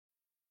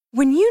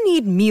When you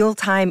need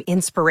mealtime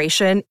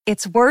inspiration,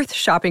 it's worth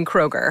shopping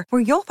Kroger,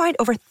 where you'll find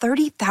over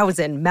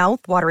 30,000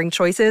 mouth-watering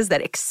choices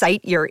that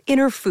excite your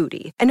inner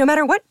foodie. And no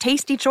matter what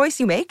tasty choice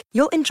you make,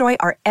 you'll enjoy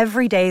our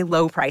everyday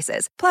low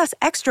prices, plus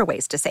extra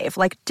ways to save,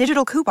 like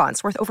digital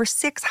coupons worth over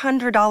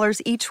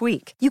 $600 each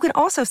week. You can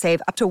also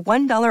save up to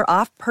 $1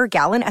 off per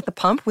gallon at the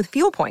pump with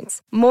fuel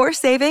points. More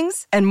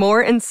savings and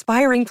more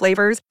inspiring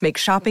flavors make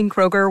shopping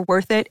Kroger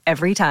worth it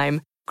every time.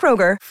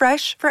 Kroger,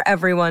 fresh for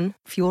everyone.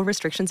 Fuel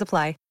restrictions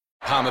apply.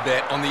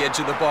 Palmerbet on the edge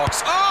of the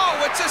box.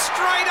 Oh, it's a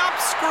straight-up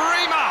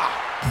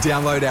screamer!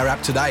 Download our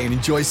app today and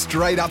enjoy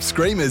straight-up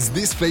screamers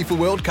this FIFA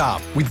World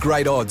Cup with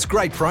great odds,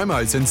 great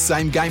promos and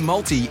same-game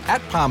multi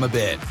at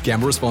Palmerbet.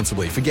 Gamble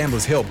responsibly. For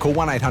Gamblers' Help, call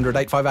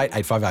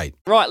 1-800-858-858.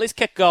 Right, let's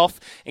kick off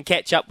and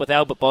catch up with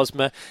Albert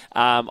Bosma.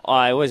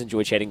 I always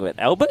enjoy chatting with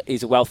Albert.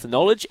 He's a wealth of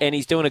knowledge and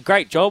he's doing a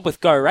great job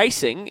with Go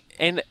Racing.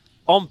 And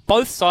on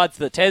both sides of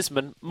the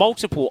Tasman,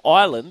 multiple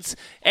islands.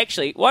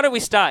 Actually, why don't we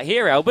start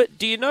here, Albert?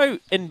 Do you know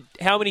in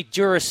how many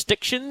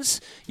jurisdictions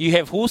you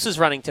have horses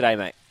running today,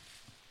 mate?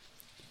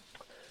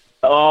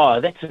 Oh,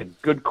 that's a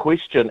good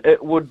question.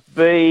 It would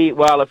be,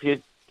 well, if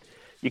you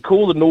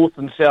call the North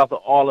and South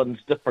Islands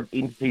different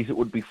entities, it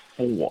would be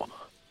 4.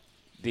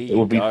 It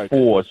would be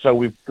 4. So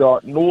we've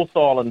got North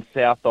Island,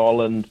 South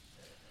Island,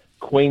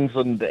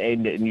 Queensland,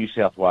 and New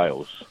South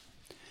Wales.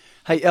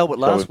 Hey, Albert,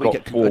 last week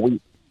at... 4.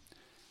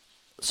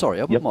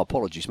 Sorry, Albert, my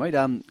apologies, mate.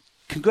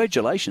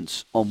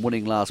 Congratulations on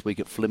winning last week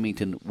at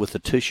Flemington with the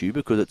tissue,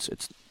 because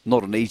it's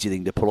not an easy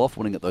thing to pull off,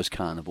 winning at those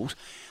carnivals.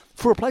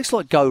 For a place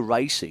like Go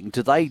Racing,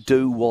 do they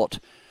do what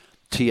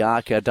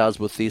Tiaka does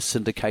with their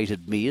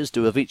syndicated mares?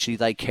 Do eventually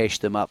they cash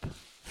them up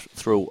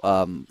through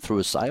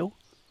a sale?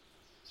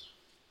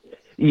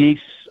 Yes,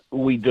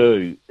 we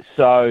do.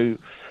 So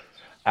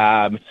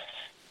I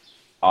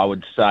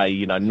would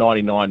say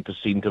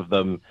 99% of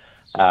them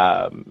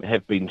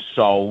have been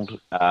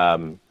sold.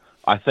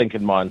 I think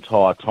in my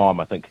entire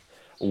time, I think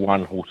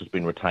one horse has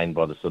been retained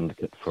by the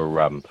syndicate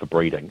for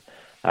breeding,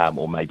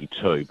 or maybe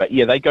 2. But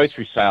yeah, they go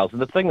through sales.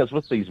 And the thing is,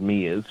 with these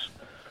mares,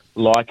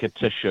 like a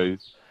tissue,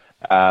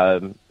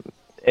 and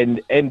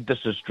this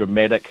is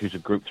Dramatic, who's a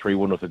Group 3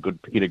 winner with a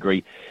good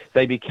pedigree,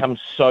 they become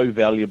so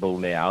valuable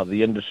now.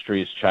 The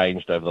industry has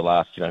changed over the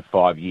last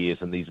 5 years,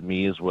 and these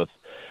mares with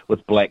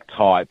black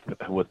type,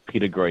 with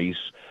pedigrees,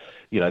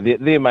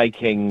 they're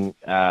making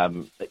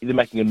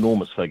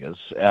enormous figures.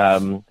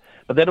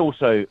 But that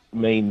also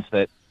means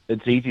that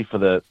it's easy for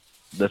the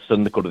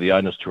syndicate or the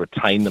owners to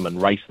retain them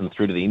and race them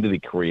through to the end of their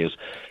careers.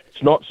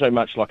 It's not so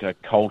much like a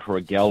colt or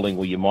a gelding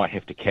where you might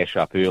have to cash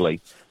up early,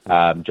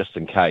 just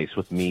in case.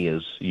 With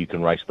mares, you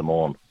can race them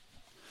on.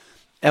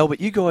 Albert,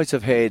 you guys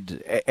have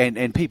had,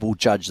 and people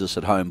judge this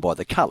at home by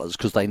the colours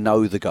because they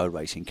know the Go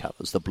Racing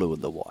colours, the blue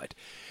and the white.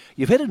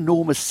 You've had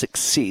enormous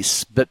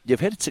success, but you've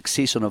had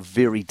success on a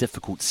very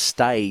difficult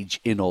stage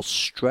in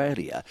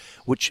Australia,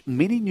 which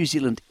many New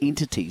Zealand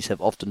entities have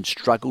often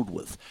struggled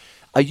with.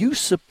 Are you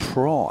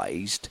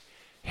surprised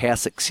how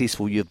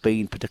successful you've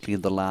been, particularly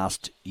in the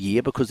last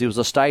year? Because there was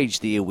a stage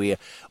there where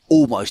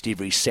almost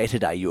every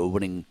Saturday you were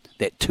winning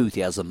that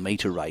 2,000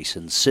 metre race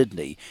in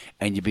Sydney,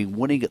 and you've been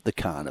winning at the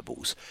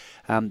carnivals.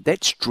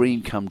 That's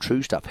dream come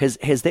true stuff.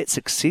 Has that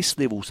success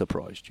level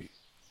surprised you?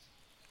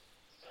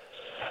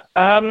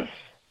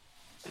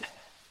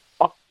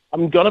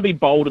 I'm going to be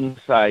bold and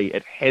say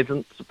it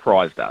hasn't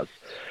surprised us.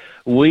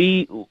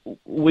 We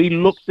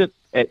looked at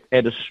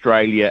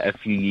Australia a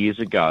few years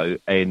ago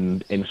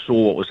and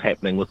saw what was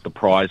happening with the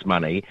prize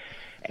money,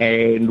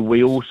 and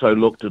we also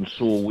looked and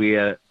saw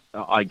where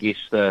I guess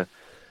the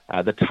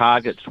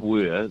targets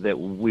were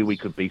where we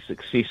could be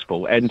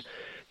successful. And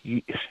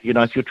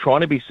if you're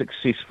trying to be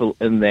successful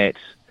in that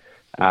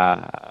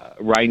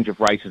range of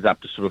races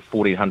up to sort of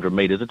 1,400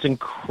 metres, it's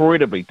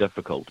incredibly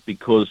difficult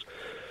because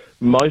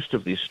most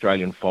of the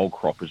Australian foal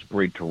crop is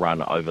bred to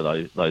run over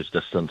those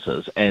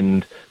distances,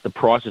 and the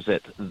prices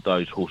that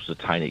those horses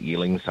attain at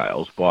yearling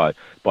sales by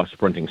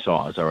sprinting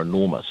size are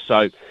enormous.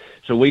 So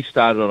we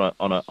started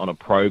on a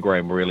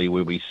program really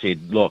where we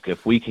said, look,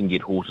 if we can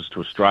get horses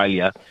to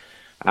Australia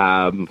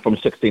from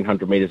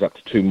 1,600 metres up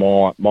to 2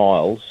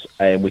 miles,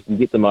 and we can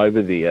get them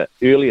over there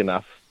early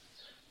enough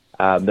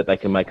that they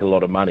can make a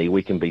lot of money,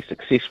 we can be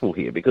successful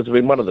here. Because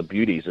one of the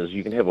beauties is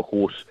you can have a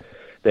horse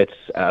that's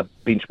a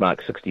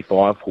benchmark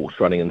 65 horse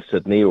running in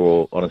Sydney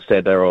or on a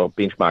Saturday, or a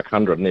benchmark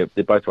 100, and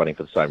they're both running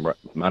for the same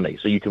money.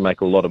 So you can make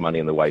a lot of money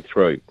on the way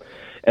through.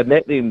 And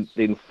that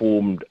then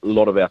formed a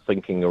lot of our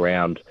thinking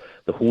around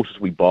the horses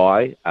we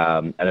buy,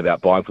 and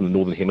about buying from the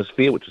Northern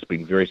Hemisphere, which has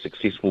been very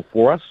successful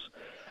for us.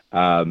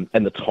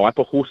 And the type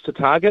of horse to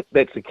target,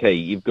 that's the key.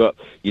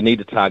 You need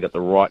to target the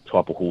right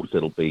type of horse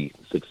that'll be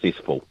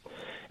successful.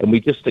 And we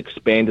just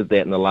expanded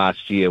that in the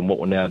last year, and what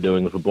we're now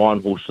doing is we're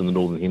buying horses in the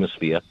Northern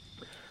Hemisphere,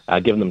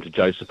 giving them to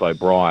Joseph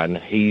O'Brien.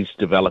 He's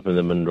developing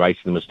them and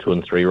racing them as 2-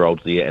 and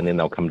 3-year-olds there, and then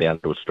they'll come down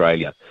to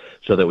Australia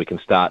so that we can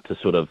start to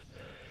sort of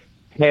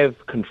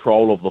have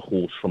control of the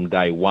horse from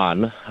day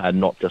one,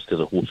 and not just as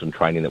a horse in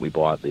training that we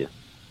buy it there.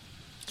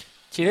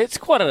 Gee,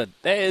 that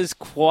is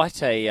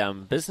quite a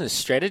business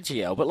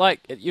strategy, Al. But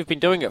like, you've been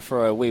doing it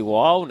for a wee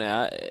while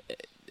now.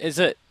 Is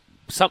it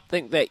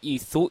something that you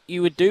thought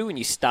you would do when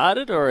you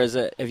started, or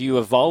have you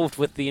evolved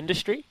with the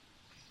industry?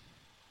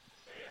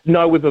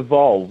 No, we've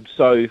evolved.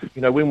 So,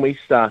 when we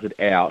started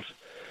out,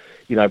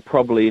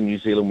 probably in New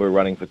Zealand we were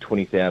running for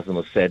 20,000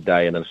 on a sad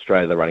day, and in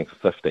Australia they're running for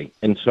 50.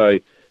 And so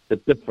the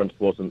difference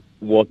wasn't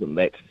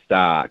that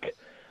stark.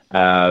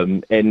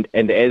 And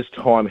as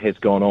time has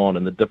gone on,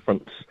 and the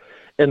difference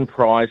in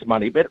prize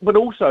money, but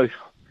also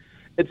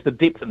it's the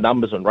depth of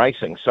numbers in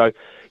racing. So,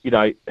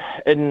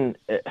 in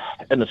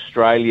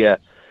Australia,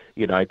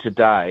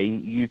 today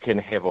you can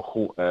have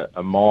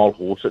a mile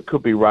horse. It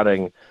could be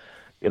running,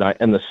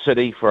 in the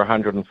city for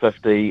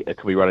 150. It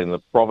could be running in the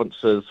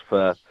provinces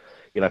for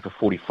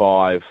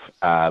 45.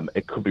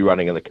 It could be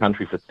running in the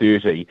country for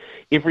 30.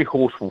 Every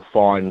horse will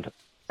find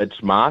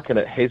its mark, and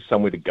it has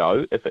somewhere to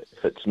go if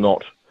it's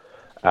not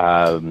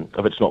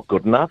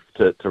good enough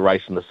to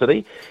race in the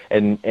city.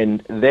 And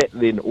that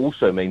then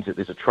also means that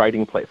there's a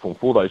trading platform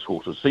for those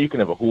horses. So you can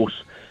have a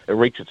horse that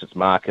reaches its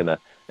mark in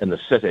the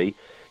city.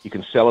 You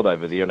can sell it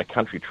over there, and a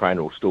country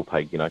trainer will still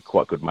pay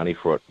quite good money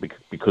for it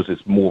because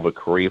there's more of a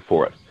career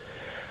for it.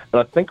 And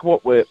I think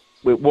what we're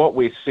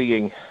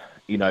seeing,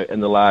 in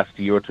the last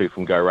year or two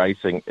from Go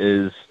Racing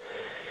is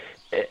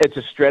it's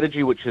a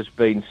strategy which has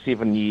been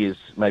 7 years,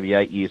 maybe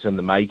 8 years in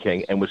the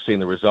making, and we're seeing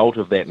the result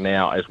of that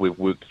now as we've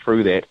worked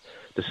through that,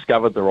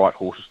 discovered the right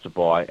horses to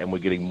buy, and we're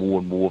getting more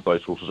and more of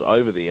those horses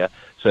over there.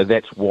 So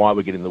that's why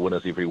we're getting the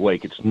winners every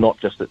week. It's not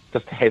just, it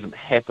just hasn't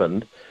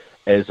happened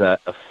as a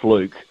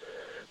fluke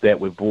that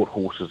we've bought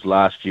horses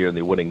last year and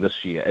they're winning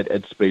this year.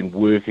 It's been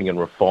working and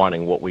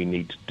refining what we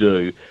need to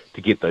do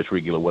to get those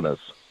regular winners.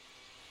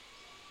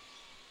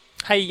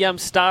 Hey,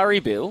 Starry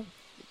Bill,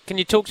 can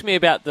you talk to me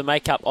about the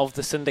makeup of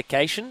the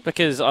syndication?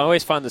 Because I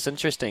always find this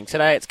interesting.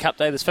 Today it's Cup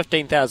Day, there's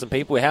 15,000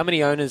 people. How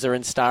many owners are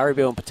in Starry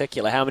Bill in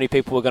particular? How many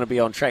people are going to be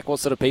on track? What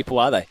sort of people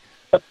are they?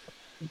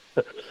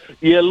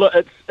 Yeah, look,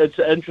 it's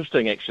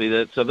interesting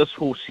actually. So this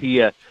horse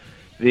here,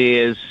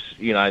 there's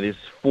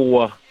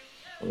probably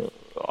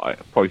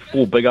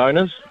four big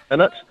owners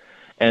in it,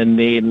 and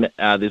then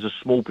there's a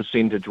small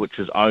percentage which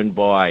is owned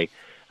by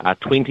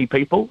 20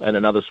 people, and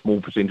another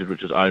small percentage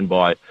which is owned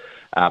by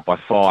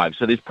 5.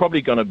 So there's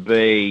probably going to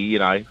be,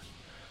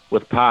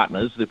 with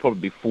partners, there'll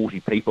probably be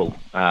 40 people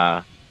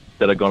that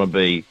are going to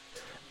be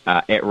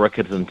at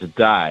Riccarton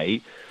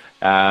today.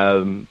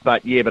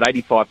 But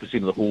 85%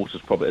 of the horse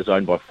is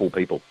owned by 4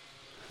 people.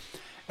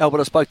 Albert,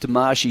 I spoke to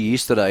Marshy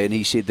yesterday, and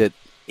he said that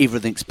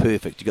everything's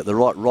perfect. You've got the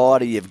right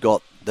rider, you've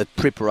got the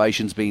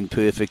preparation's been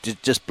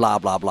perfect, just blah,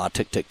 blah, blah,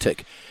 tick, tick,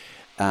 tick.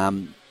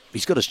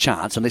 He's got his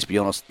chance, and let's be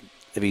honest,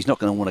 if he's not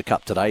going to win a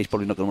cup today, he's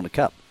probably not going to win a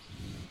cup.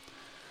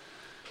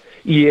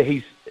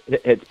 Yeah,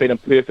 it's been a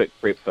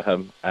perfect prep for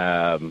him.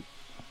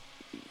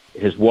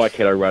 His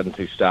Waikato run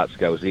 2 starts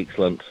ago was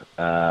excellent.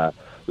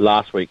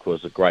 Last week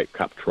was a great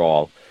cup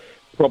trial.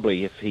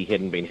 Probably if he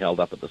hadn't been held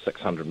up at the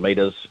 600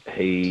 metres,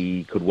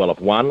 he could well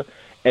have won.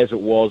 As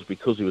it was,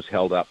 because he was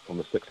held up from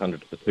the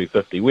 600 to the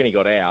 250, when he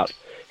got out,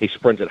 he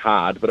sprinted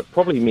hard, but it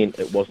probably meant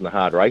it wasn't a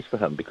hard race for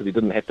him because he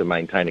didn't have to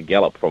maintain a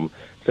gallop from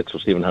 600 or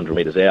 700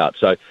 metres out.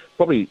 So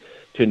probably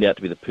turned out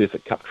to be the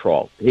perfect cup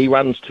trial. He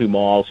runs 2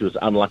 miles. He was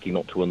unlucky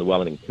not to win the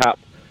Wellington Cup,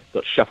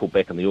 got shuffled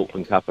back in the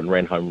Auckland Cup and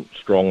ran home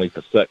strongly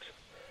for 6.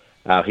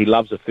 He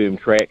loves a firm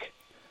track.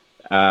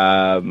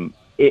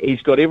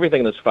 He's got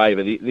everything in his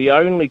favour. The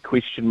only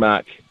question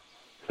mark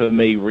for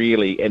me,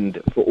 really, and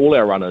for all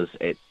our runners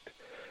at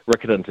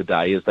Riccarton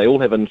today, is they all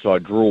have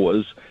inside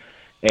drawers.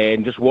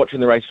 And just watching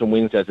the race on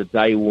Wednesday as the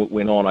day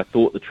went on, I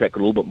thought the track got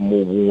a little bit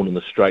more worn in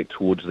the straight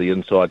towards the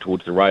inside,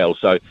 towards the rail.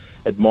 So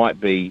it might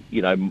be,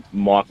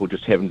 Michael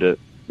just having to,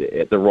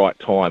 at the right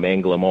time,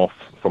 angle him off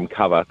from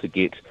cover to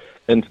get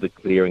into the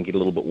clear and get a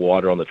little bit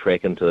wider on the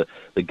track into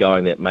the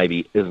going that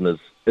maybe isn't as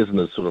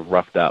sort of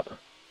roughed up.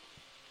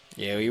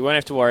 Yeah, well, you won't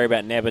have to worry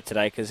about Nabba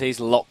today because he's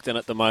locked in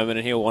at the moment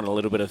and he'll want a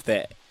little bit of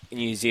that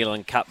New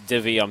Zealand Cup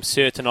divvy, I'm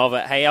certain of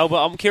it. Hey, Albert,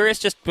 I'm curious,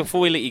 just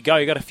before we let you go,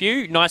 you got a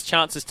few nice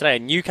chances today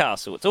in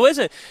Newcastle. It's always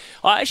I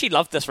actually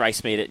love this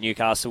race meet at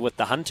Newcastle with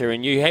the Hunter,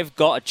 and you have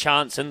got a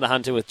chance in the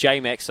Hunter with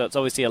J-Max, so it's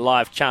obviously a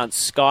live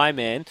chance.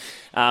 Skyman,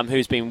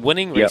 who's been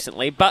winning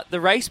recently, but the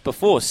race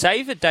before,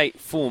 Save a Date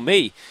for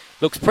Me,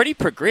 looks pretty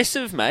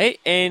progressive, mate,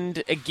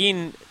 and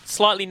again,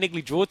 slightly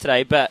niggly draw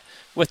today, but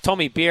with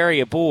Tommy Berry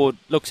aboard,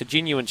 looks a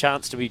genuine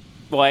chance to be,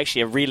 well,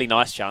 actually a really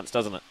nice chance,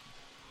 doesn't it?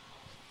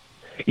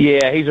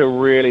 Yeah, he's a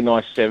really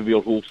nice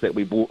 7-year-old horse that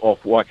we bought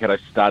off Waikato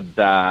Stud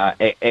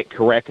at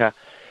Karaka.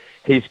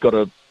 He's got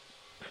a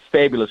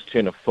fabulous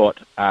turn of foot.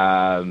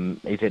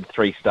 He's had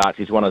 3 starts.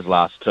 He's won his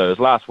last 2. His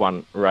last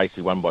one race,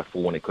 he won by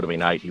 4, and it could have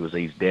been 8. He was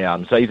eased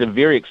down. So he's a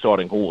very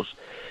exciting horse.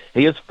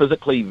 He is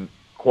physically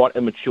quite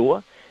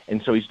immature,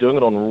 and so he's doing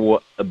it on raw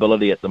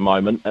ability at the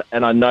moment.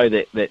 And I know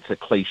that that's a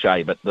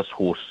cliche, but this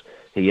horse,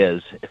 he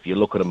is. If you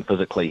look at him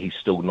physically, he's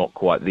still not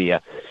quite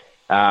there.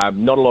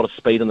 Not a lot of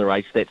speed in the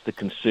race, that's the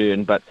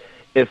concern. But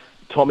if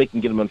Tommy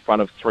can get him in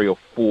front of 3 or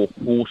 4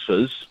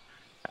 horses,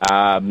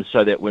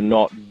 so that we're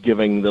not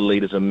giving the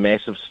leaders a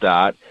massive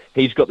start.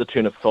 He's got the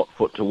turn of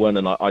foot to win,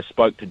 and I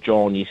spoke to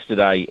John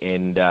yesterday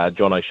and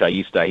John O'Shea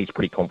yesterday. He's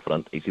pretty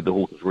confident. He said the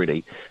horse is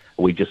ready.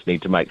 We just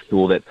need to make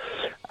sure that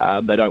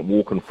they don't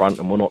walk in front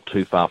and we're not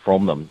too far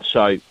from them.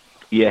 So,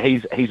 yeah,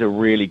 he's a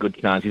really good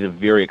chance. He's a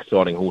very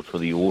exciting horse for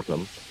the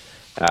autumn.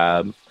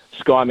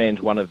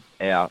 Skyman's one of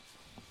our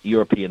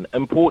European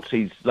imports.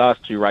 His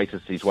last 2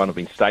 races he's won have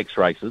been stakes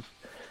races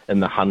in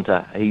the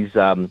Hunter. He's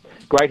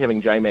great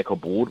having J-Mac on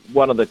board.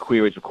 One of the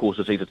queries, of course,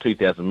 is he's a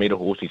 2,000 metre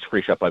horse. He's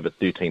fresh up over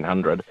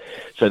 1,300,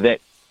 so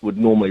that would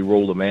normally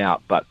rule them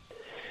out. But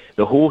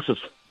the horse is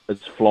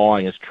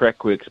flying. His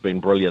track work's been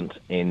brilliant,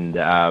 and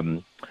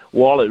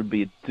while it would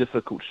be a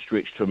difficult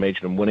stretch to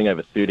imagine him winning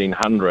over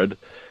 1,300,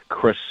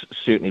 Chris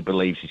certainly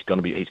believes he's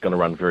going to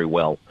run very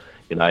well,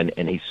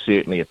 and he's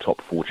certainly a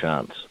top 4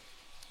 chance.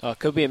 Oh, it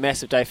could be a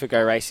massive day for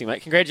Go Racing,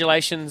 mate.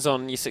 Congratulations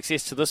on your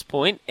success to this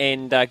point,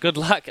 and good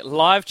luck.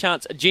 Live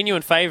chance, a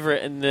genuine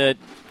favourite in the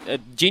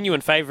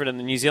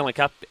New Zealand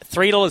Cup.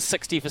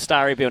 $3.60 for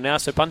Starry Bill now,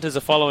 so punters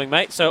are following,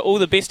 mate. So all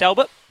the best,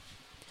 Albert.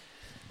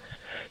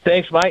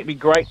 Thanks, mate. It'd be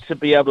great to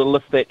be able to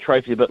lift that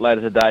trophy a bit later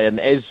today. And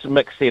as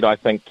Mick said, I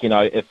think,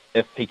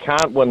 if he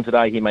can't win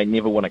today, he may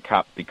never win a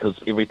cup because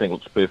everything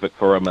looks perfect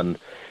for him. And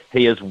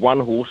he is one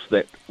horse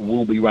that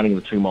will be running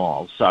the 2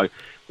 miles. So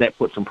that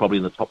puts him probably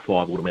in the top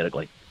 5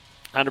 automatically.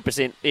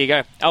 100%. There you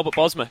go. Albert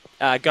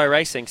Bosma, Go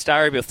Racing,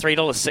 Starry Bill,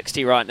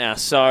 $3.60 right now.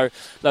 So,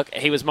 look,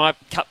 he was my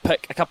cup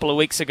pick a couple of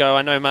weeks ago.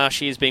 I know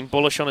Marshy has been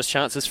bullish on his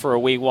chances for a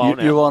wee while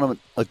now. You're on him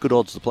at good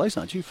odds to place,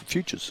 aren't you, for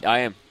futures? I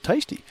am.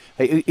 Tasty.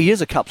 He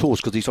is a cup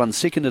horse because he's won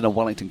 2nd in a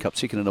Wellington Cup,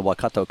 2nd in a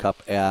Waikato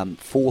Cup,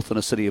 4th in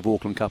a City of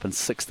Auckland Cup and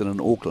 6th in an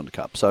Auckland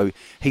Cup. So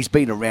he's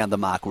been around the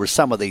mark, whereas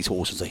some of these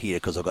horses are here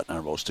because they've got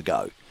nowhere else to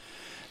go.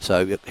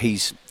 So he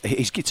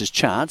gets his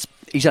chance.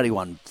 He's only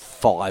won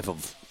 5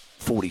 of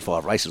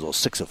 45 races or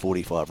 6 of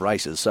 45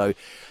 races. So,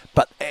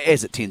 but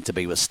as it tends to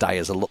be with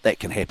stayers, that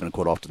can happen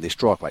quite often. Their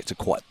strike rates are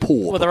quite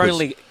poor. Well, they've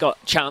only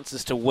got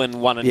chances to win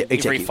one in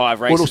every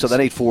 5 races. Well, also they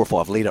need 4 or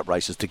 5 lead-up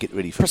races to get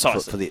ready for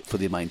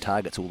their main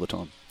targets all the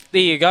time.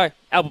 There you go,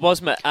 Albert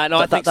Bosma, and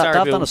I think Starry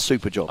Bill... They've done a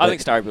super job. I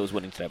think Starry Bill's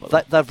winning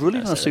today. They've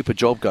really done a super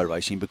job, Go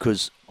Racing,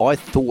 because I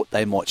thought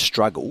they might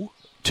struggle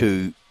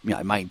to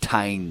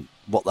maintain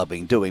what they've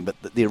been doing, but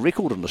their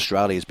record in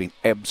Australia has been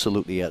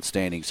absolutely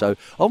outstanding. So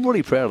I'm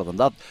really proud of them.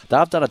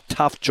 They've done a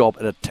tough job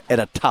at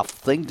a tough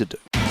thing to do.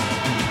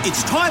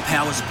 It's Tyre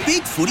Power's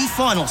Big Footy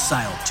Final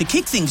Sale. To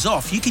kick things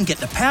off, you can get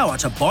the power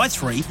to buy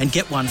 3 and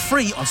get 1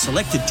 free on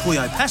selected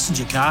Toyo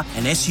passenger car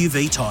and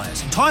SUV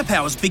tyres. Tyre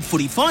Power's Big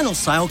Footy Final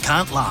Sale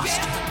can't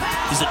last.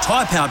 Visit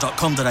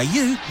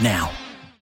tyrepower.com.au now.